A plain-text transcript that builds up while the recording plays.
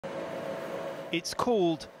It's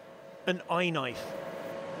called an iKnife,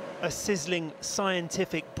 a sizzling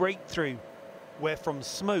scientific breakthrough where from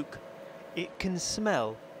smoke it can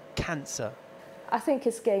smell cancer. I think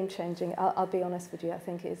it's game-changing. I'll be honest with you. I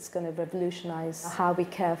think it's going to revolutionise how we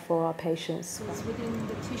care for our patients. So it's within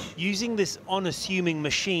the tissue. Using this unassuming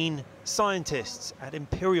machine, scientists at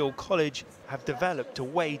Imperial College have developed a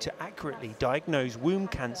way to accurately diagnose womb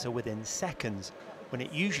cancer within seconds, when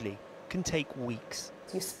it usually can take weeks.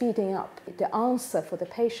 You're speeding up the answer for the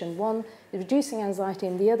patient. One, you're reducing anxiety.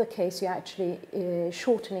 In the other case, you're actually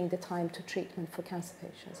shortening the time to treatment for cancer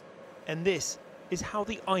patients. And this is how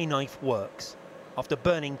the iKnife works. After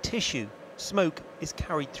burning tissue, smoke is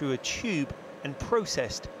carried through a tube and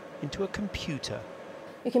processed into a computer.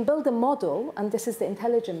 You can build a model, and this is the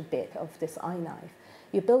intelligent bit of this iKnife.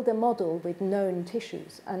 You build a model with known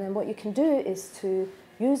tissues, and then what you can do is to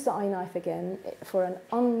use the iKnife again for an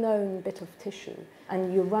unknown bit of tissue,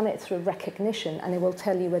 and you run it through recognition, and it will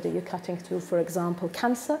tell you whether you're cutting through, for example,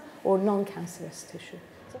 cancer or non-cancerous tissue.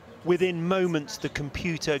 Within moments, the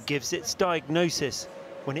computer gives its diagnosis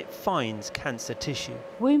when it finds cancer tissue.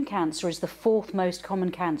 Womb cancer is the fourth most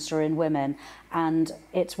common cancer in women, and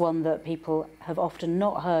it's one that people have often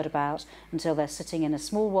not heard about until they're sitting in a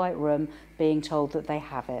small white room being told that they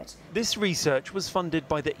have it. This research was funded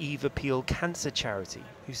by the Eve Appeal Cancer Charity,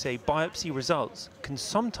 who say biopsy results can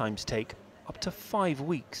sometimes take up to 5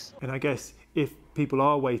 weeks. And I guess if people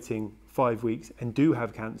are waiting 5 weeks and do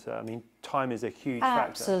have cancer, I mean, time is a huge factor.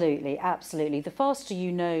 Absolutely, absolutely. The faster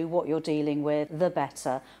you know what you're dealing with, the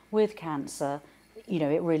better. With cancer, you know,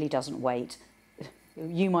 it really doesn't wait.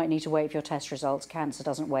 You might need to wait for your test results. Cancer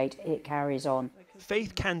doesn't wait, it carries on.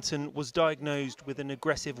 Faith Canton was diagnosed with an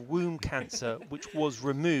aggressive womb cancer, which was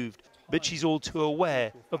removed, but she's all too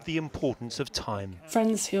aware of the importance of time.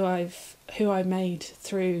 Friends who I made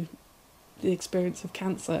through the experience of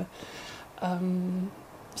cancer,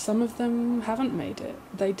 some of them haven't made it.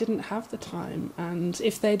 They didn't have the time, and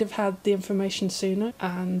if they'd have had the information sooner,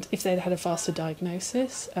 and if they'd had a faster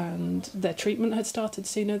diagnosis and their treatment had started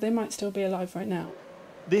sooner, they might still be alive right now.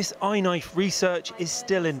 This iKnife research is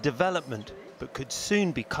still in development, but could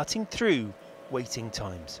soon be cutting through waiting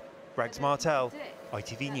times. Rags Martel,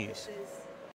 ITV News.